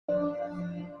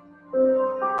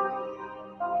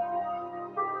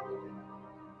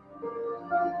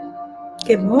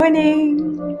Good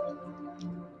morning.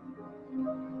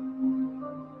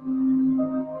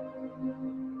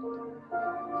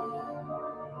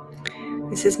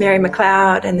 This is Mary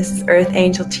McCloud, and this is Earth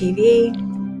Angel TV,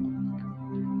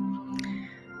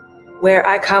 where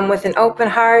I come with an open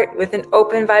heart, with an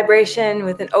open vibration,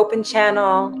 with an open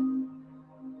channel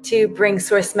to bring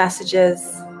source messages.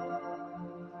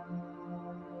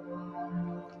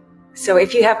 So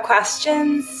if you have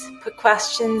questions, put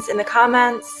questions in the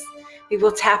comments. We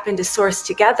will tap into source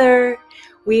together.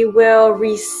 We will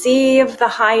receive the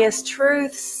highest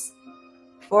truths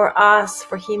for us,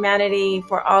 for humanity,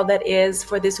 for all that is,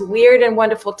 for this weird and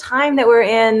wonderful time that we're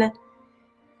in.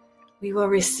 We will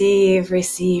receive,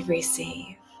 receive,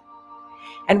 receive.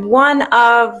 And one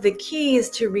of the keys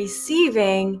to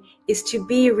receiving is to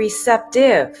be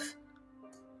receptive.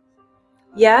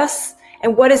 Yes?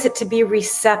 And what is it to be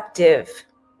receptive?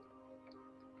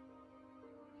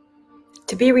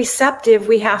 To be receptive,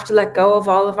 we have to let go of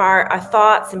all of our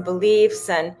thoughts and beliefs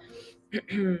and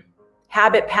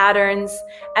habit patterns,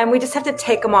 and we just have to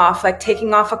take them off, like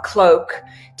taking off a cloak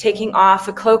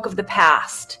of the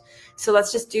past. So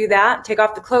let's just do that. Take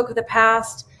off the cloak of the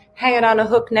past, hang it on a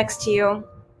hook next to you,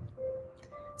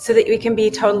 so that we can be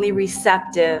totally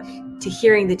receptive to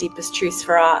hearing the deepest truths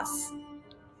for us.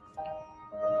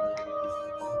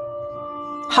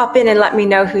 Hop in and let me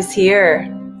know who's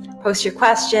here. Post your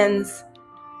questions,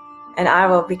 and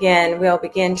we'll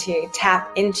begin to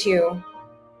tap into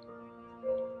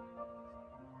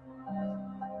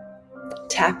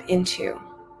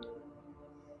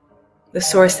the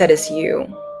source that is you,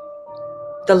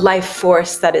 the life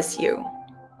force that is you.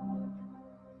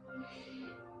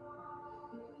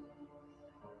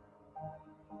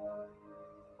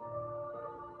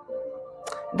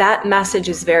 That message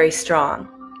is very strong,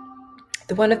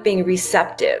 the one of being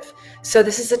receptive. So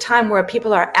this is a time where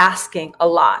people are asking a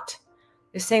lot.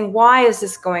 They're saying, why is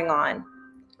this going on?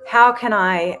 How can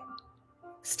I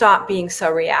stop being so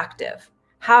reactive?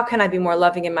 How can I be more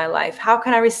loving in my life? How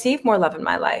can I receive more love in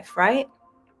my life, right?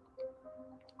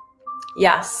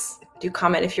 Yes, do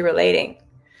comment if you're relating.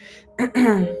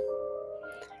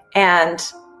 And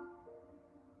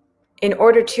in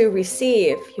order to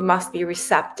receive, you must be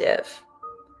receptive.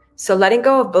 So letting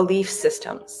go of belief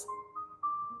systems.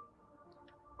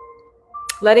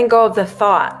 Letting go of the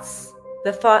thoughts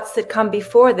that come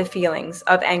before the feelings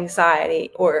of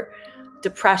anxiety or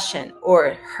depression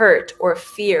or hurt or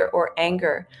fear or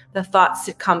anger. The thoughts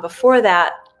that come before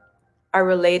that are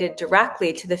related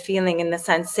directly to the feeling and the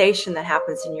sensation that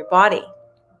happens in your body.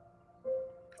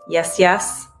 Yes,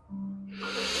 yes.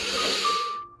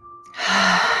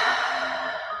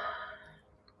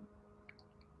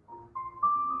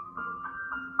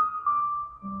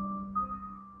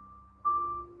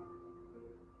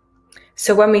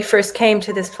 So when we first came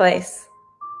to this place,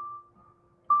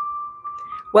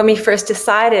 when we first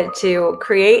decided to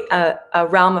create a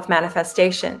realm of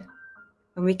manifestation,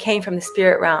 when we came from the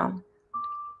spirit realm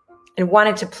and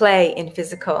wanted to play in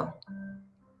physical,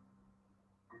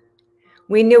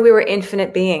 we knew we were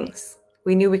infinite beings.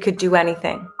 We knew we could do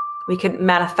anything. We could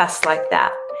manifest like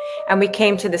that. And we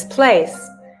came to this place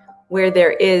where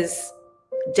there is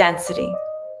density,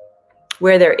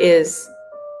 where there is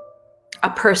a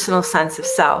personal sense of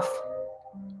self.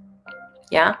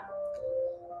 Yeah?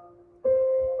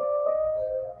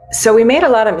 So we made a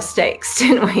lot of mistakes,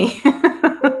 didn't we?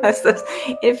 As those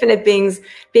infinite beings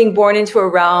being born into a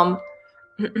realm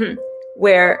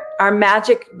where our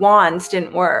magic wands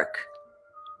didn't work.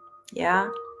 Yeah?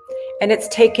 And it's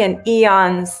taken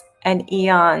eons and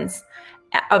eons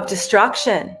of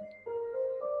destruction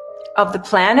of the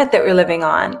planet that we're living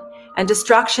on, and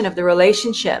destruction of the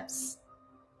relationships.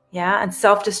 Yeah? And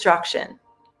self-destruction.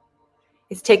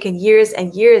 It's taken years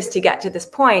and years to get to this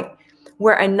point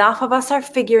where enough of us are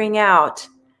figuring out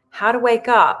how to wake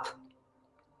up.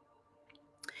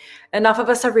 Enough of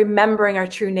us are remembering our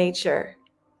true nature,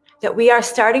 that we are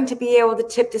starting to be able to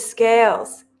tip the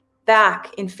scales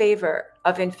back in favor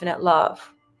of infinite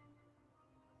love.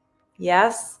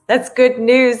 Yes, that's good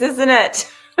news, isn't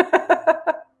it?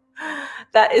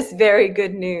 That is very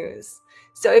good news.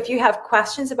 So if you have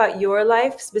questions about your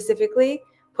life specifically,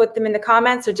 put them in the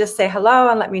comments or just say hello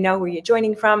and let me know where you're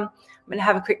joining from. I'm going to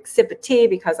have a quick sip of tea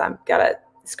because I've got a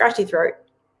scratchy throat.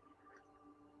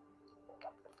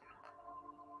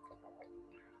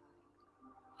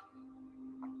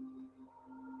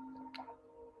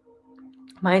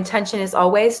 My intention is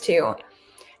always to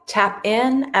tap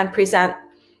in and present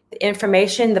the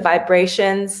information, the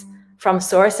vibrations from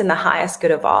source in the highest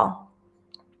good of all.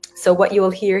 So what you will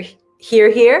hear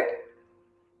here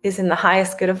is in the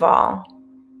highest good of all.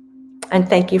 And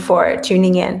thank you for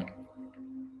tuning in.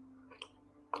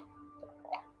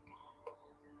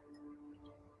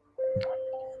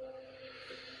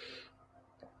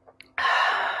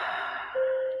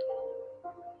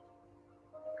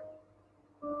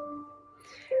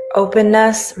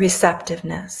 Openness,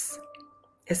 receptiveness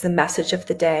is the message of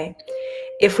the day.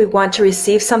 If we want to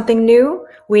receive something new,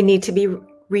 we need to be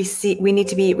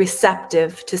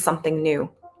receptive to something new.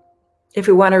 If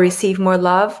we want to receive more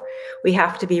love, we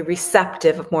have to be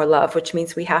receptive of more love, which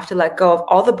means we have to let go of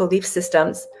all the belief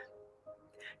systems.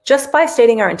 Just by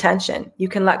stating our intention, you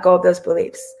can let go of those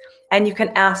beliefs, and you can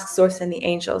ask Source and the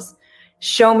angels,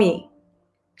 show me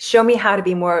how to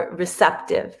be more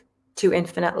receptive to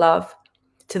infinite love,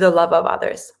 to the love of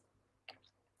others.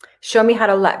 Show me how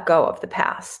to let go of the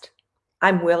past.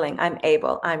 I'm willing, I'm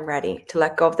able, I'm ready to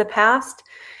let go of the past,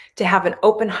 to have an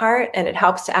open heart, and it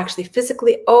helps to actually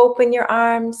physically open your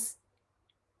arms,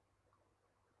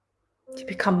 to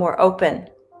become more open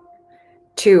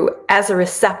as a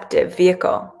receptive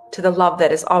vehicle to the love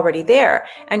that is already there.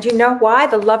 And you know why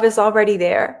the love is already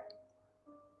there?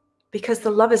 Because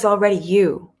the love is already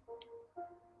you.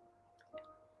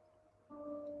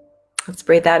 Let's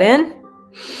breathe that in.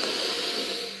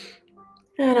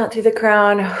 And out through the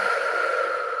crown.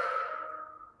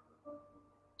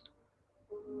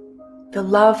 The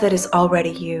love that is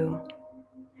already you.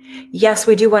 Yes,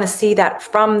 we do want to see that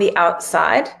from the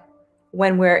outside.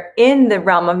 When we're in the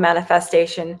realm of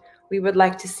manifestation, we would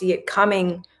like to see it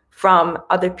coming from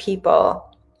other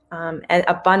people, and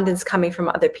abundance coming from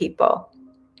other people.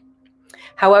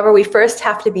 However, we first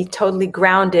have to be totally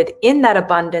grounded in that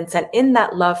abundance and in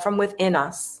that love from within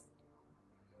us.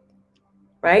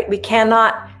 Right? We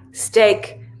cannot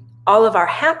stake all of our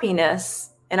happiness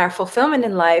and our fulfillment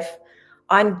in life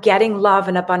on getting love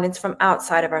and abundance from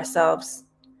outside of ourselves.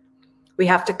 We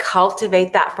have to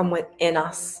cultivate that from within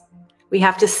us. We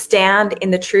have to stand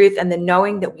in the truth and the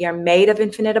knowing that we are made of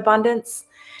infinite abundance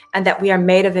and that we are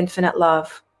made of infinite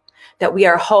love, that we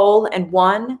are whole and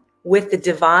one with the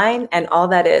divine and all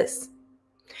that is,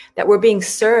 that we're being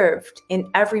served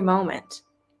in every moment,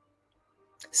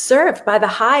 served by the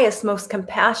highest, most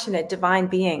compassionate divine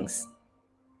beings.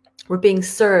 We're being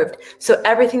served. So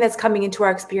everything that's coming into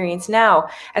our experience now,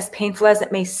 as painful as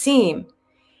it may seem,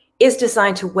 is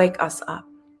designed to wake us up.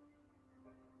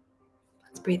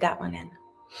 Let's breathe that one in.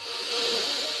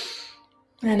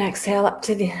 And exhale up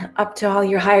to all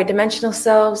your higher dimensional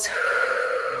selves.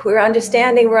 We're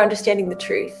understanding the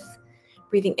truth.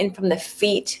 Breathing in from the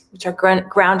feet, which are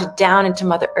grounded down into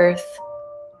Mother Earth.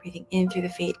 Breathing in through the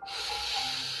feet.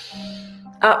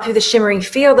 Up through the shimmering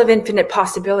field of infinite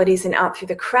possibilities and out through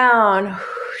the crown,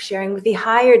 sharing with the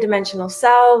higher dimensional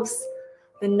selves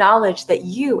the knowledge that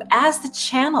you, as the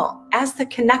channel, as the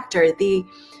connector, the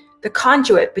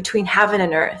conduit between heaven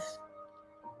and earth,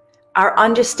 are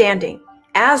understanding,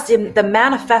 as in the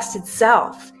manifested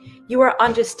self, you are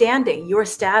understanding your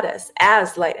status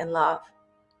as light and love.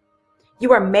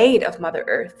 You are made of Mother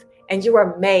Earth, and you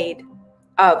are made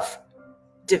of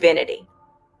divinity.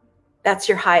 That's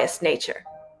your highest nature.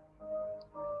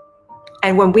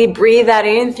 And when we breathe that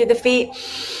in through the feet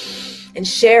and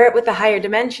share it with the higher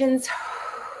dimensions,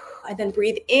 and then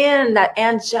breathe in that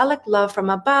angelic love from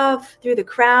above through the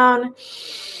crown,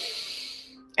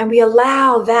 and we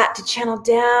allow that to channel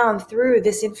down through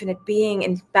this infinite being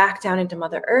and back down into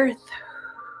Mother Earth.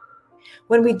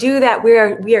 When we do that, we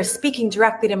are speaking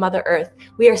directly to Mother Earth.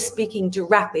 We are speaking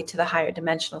directly to the higher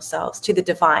dimensional selves, to the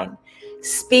divine,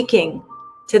 speaking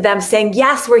to them, saying,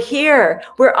 yes, we're here.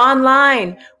 We're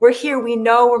online. We're here. We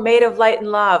know we're made of light and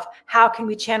love. How can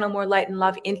we channel more light and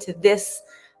love into this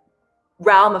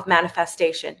realm of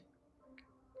manifestation?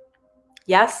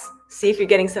 Yes? See if you're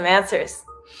getting some answers.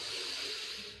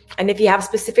 And if you have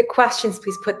specific questions,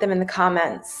 please put them in the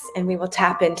comments and we will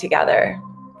tap in together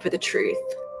for the truth,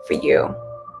 for you,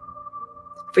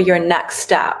 for your next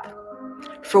step,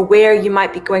 for where you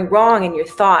might be going wrong in your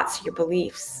thoughts, your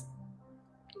beliefs.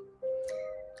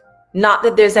 Not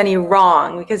that there's any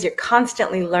wrong, because you're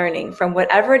constantly learning from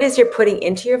whatever it is you're putting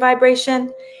into your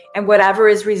vibration and whatever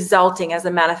is resulting as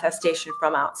a manifestation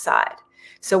from outside.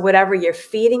 So whatever you're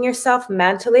feeding yourself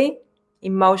mentally,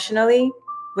 emotionally,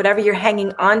 whatever you're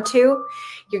hanging on to,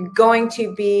 you're going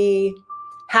to be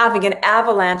having an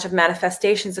avalanche of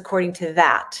manifestations according to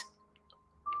that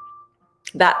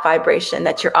vibration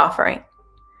that you're offering,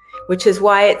 which is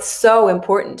why it's so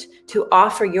important to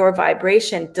offer your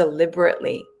vibration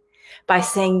deliberately by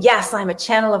saying, yes, I'm a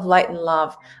channel of light and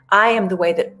love. I am the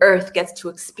way that earth gets to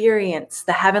experience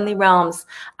the heavenly realms.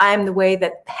 I am the way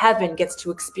that heaven gets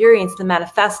to experience the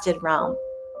manifested realm.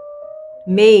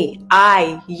 Me,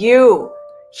 I, you,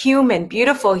 human,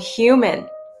 beautiful human,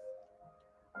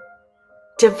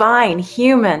 divine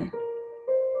human.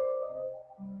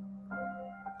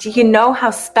 Do you know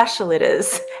how special it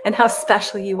is and how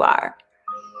special you are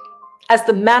as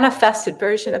the manifested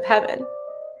version of heaven?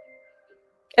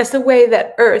 as the way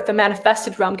that earth, the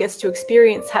manifested realm, gets to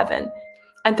experience heaven,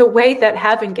 and the way that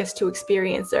heaven gets to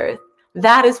experience earth.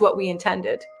 That is what we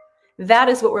intended. That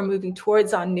is what we're moving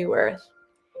towards on New Earth,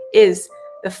 is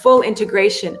the full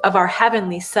integration of our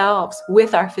heavenly selves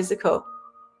with our physical.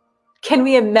 Can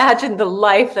we imagine the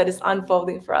life that is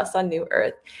unfolding for us on New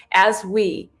Earth as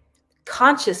we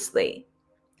consciously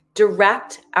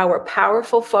direct our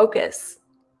powerful focus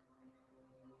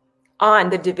on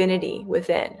the divinity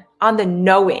within, on the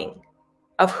knowing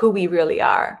of who we really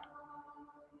are?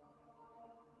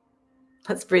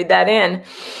 Let's breathe that in.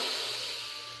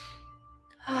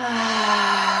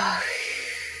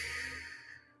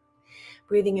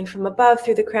 Breathing in from above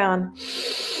through the crown.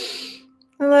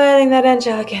 Letting that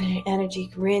angelic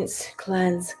energy rinse,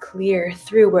 cleanse, clear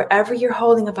through wherever you're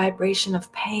holding a vibration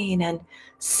of pain and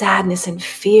sadness and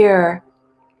fear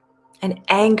and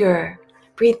anger.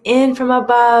 Breathe in from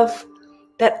above,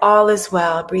 that all is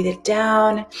well. Breathe it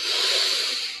down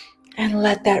and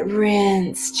let that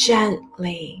rinse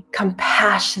gently,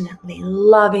 compassionately,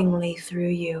 lovingly through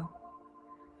you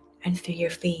and through your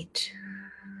feet.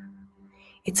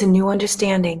 It's a new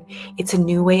understanding. It's a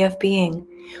new way of being.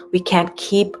 We can't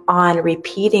keep on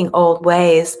repeating old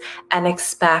ways and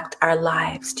expect our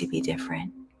lives to be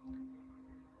different.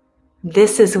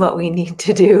 This is what we need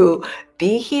to do.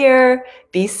 Be here,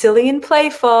 be silly and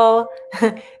playful,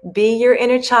 be your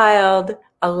inner child,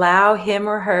 allow him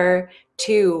or her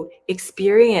to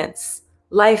experience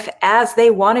life as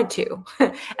they wanted to,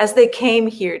 as they came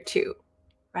here to,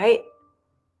 right?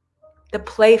 The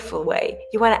playful way.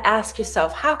 You want to ask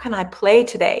yourself, how can I play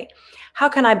today? How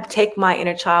can I take my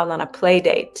inner child on a play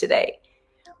date today?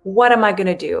 What am I going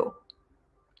to do?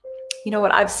 You know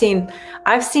what I've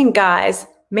seen guys,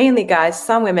 mainly guys,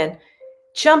 some women,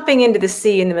 jumping into the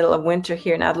sea in the middle of winter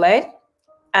here in Adelaide.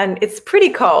 And it's pretty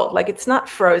cold. Like, it's not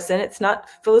frozen. It's not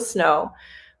full of snow.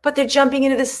 But they're jumping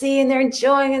into the sea and they're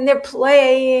enjoying and they're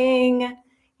playing.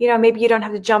 You know, maybe you don't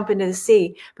have to jump into the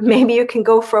sea, but maybe you can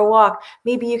go for a walk.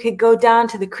 Maybe you could go down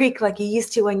to the creek like you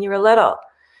used to when you were little.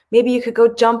 Maybe you could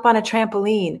go jump on a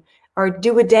trampoline or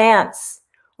do a dance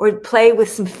or play with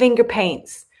some finger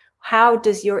paints. How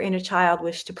does your inner child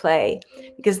wish to play?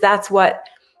 Because that's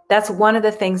one of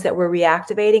the things that we're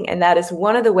reactivating, and that is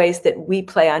one of the ways that we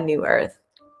play on New Earth.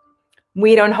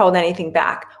 We don't hold anything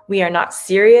back. We are not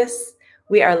serious.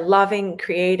 We are loving,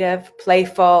 creative,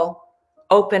 playful,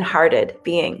 open-hearted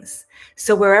beings.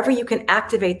 So wherever you can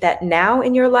activate that now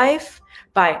in your life,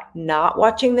 by not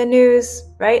watching the news,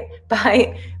 right?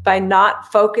 By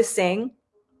not focusing,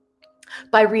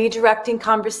 by redirecting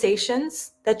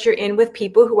conversations that you're in with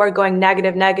people who are going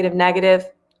negative, negative, negative.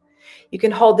 You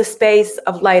can hold the space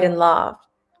of light and love,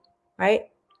 right?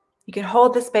 You can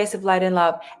hold the space of light and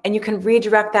love, and you can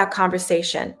redirect that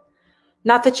conversation.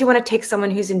 Not that you want to take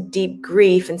someone who's in deep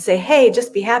grief and say, hey,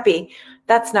 just be happy.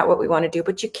 That's not what we want to do.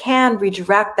 But you can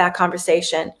redirect that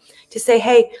conversation to say,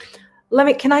 hey,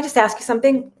 can I just ask you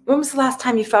something? When was the last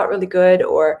time you felt really good?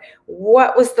 Or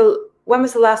when was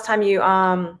the last time you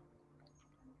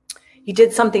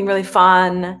did something really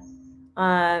fun?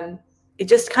 It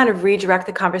just kind of redirect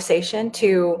the conversation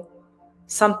to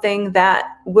something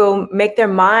that will make their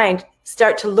mind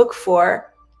start to look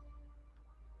for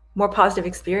more positive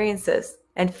experiences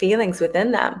and feelings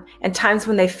within them and times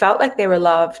when they felt like they were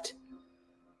loved.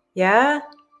 Yeah?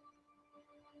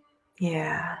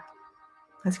 Yeah.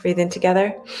 Let's breathe in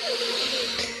together.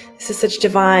 This is such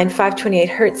divine 528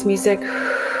 hertz music.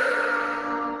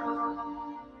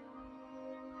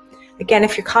 Again,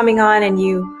 if you're coming on and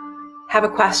you have a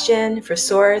question for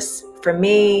Source, for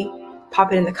me,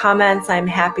 pop it in the comments. I'm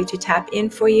happy to tap in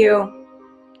for you.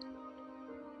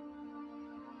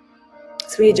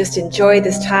 So we just enjoy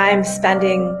this time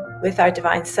spending with our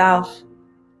divine self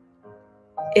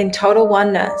in total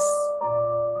oneness.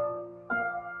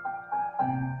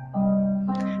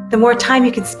 The more time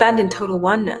you can spend in total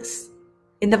oneness,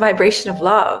 in the vibration of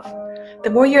love, the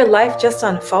more your life just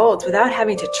unfolds without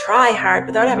having to try hard,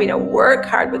 without having to work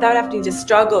hard, without having to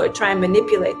struggle or try and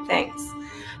manipulate things.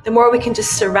 The more we can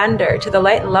just surrender to the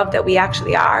light and love that we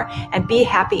actually are and be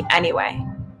happy anyway.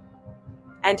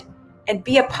 And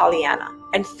be a Pollyanna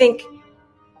and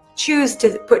choose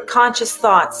to put conscious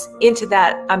thoughts into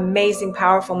that amazing,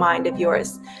 powerful mind of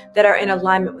yours that are in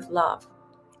alignment with love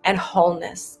and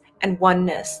wholeness and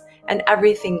oneness and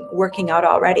everything working out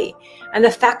already. And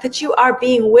the fact that you are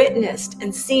being witnessed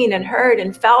and seen and heard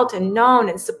and felt and known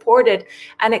and supported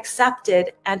and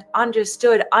accepted and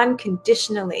understood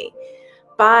unconditionally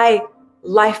by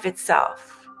life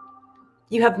itself.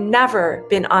 You have never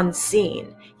been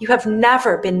unseen. You have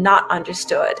never been not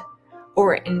understood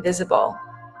or invisible.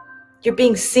 You're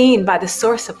being seen by the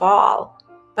source of all.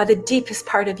 by the deepest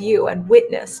part of you and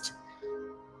witnessed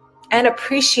and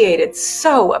appreciated,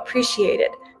 so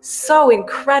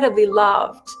incredibly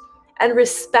loved and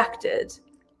respected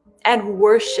and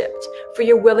worshipped for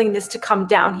your willingness to come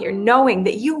down here, knowing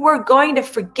that you were going to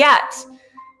forget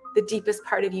the deepest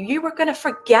part of you. You were going to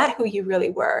forget who you really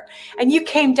were. And you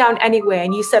came down anyway,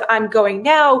 and you said, I'm going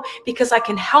now because I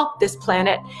can help this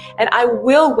planet, and I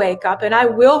will wake up, and I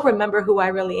will remember who I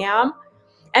really am,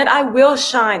 and I will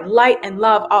shine light and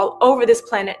love all over this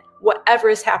planet, whatever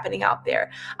is happening out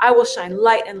there. I will shine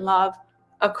light and love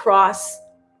across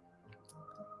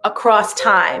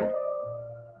time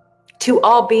to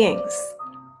all beings.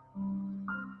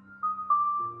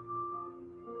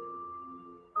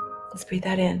 Let's breathe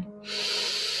that in.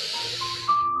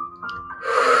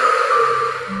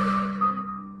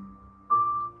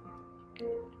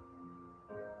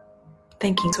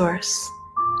 Thanking Source.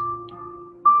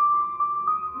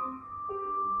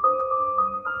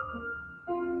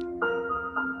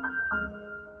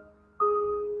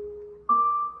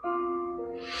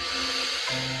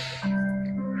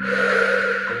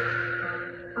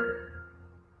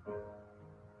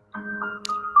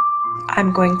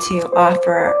 I'm going to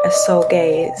offer a soul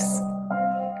gaze.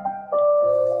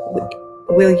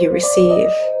 Will you receive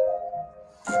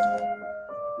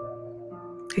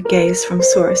a gaze from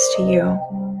Source to you?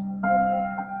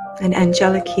 An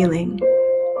angelic healing.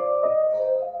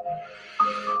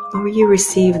 Or will you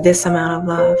receive this amount of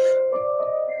love?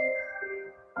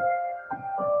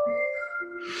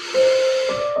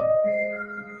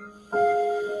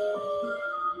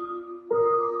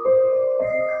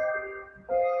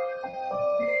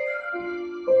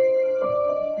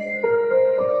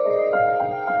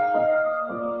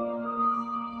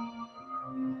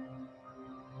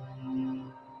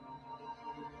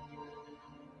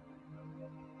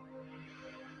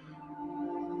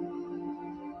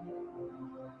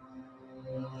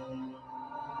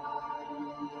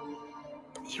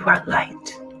 You are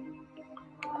light.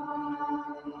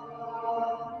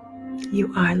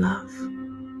 You are love.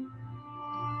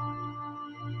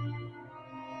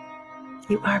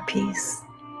 You are peace.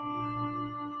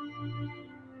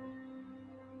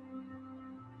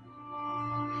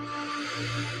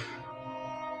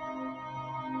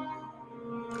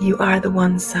 You are the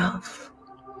one self.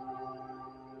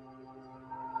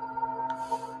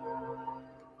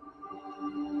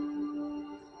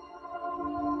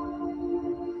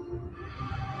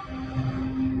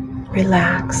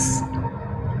 Relax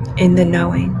in the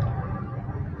knowing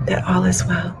that all is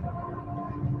well.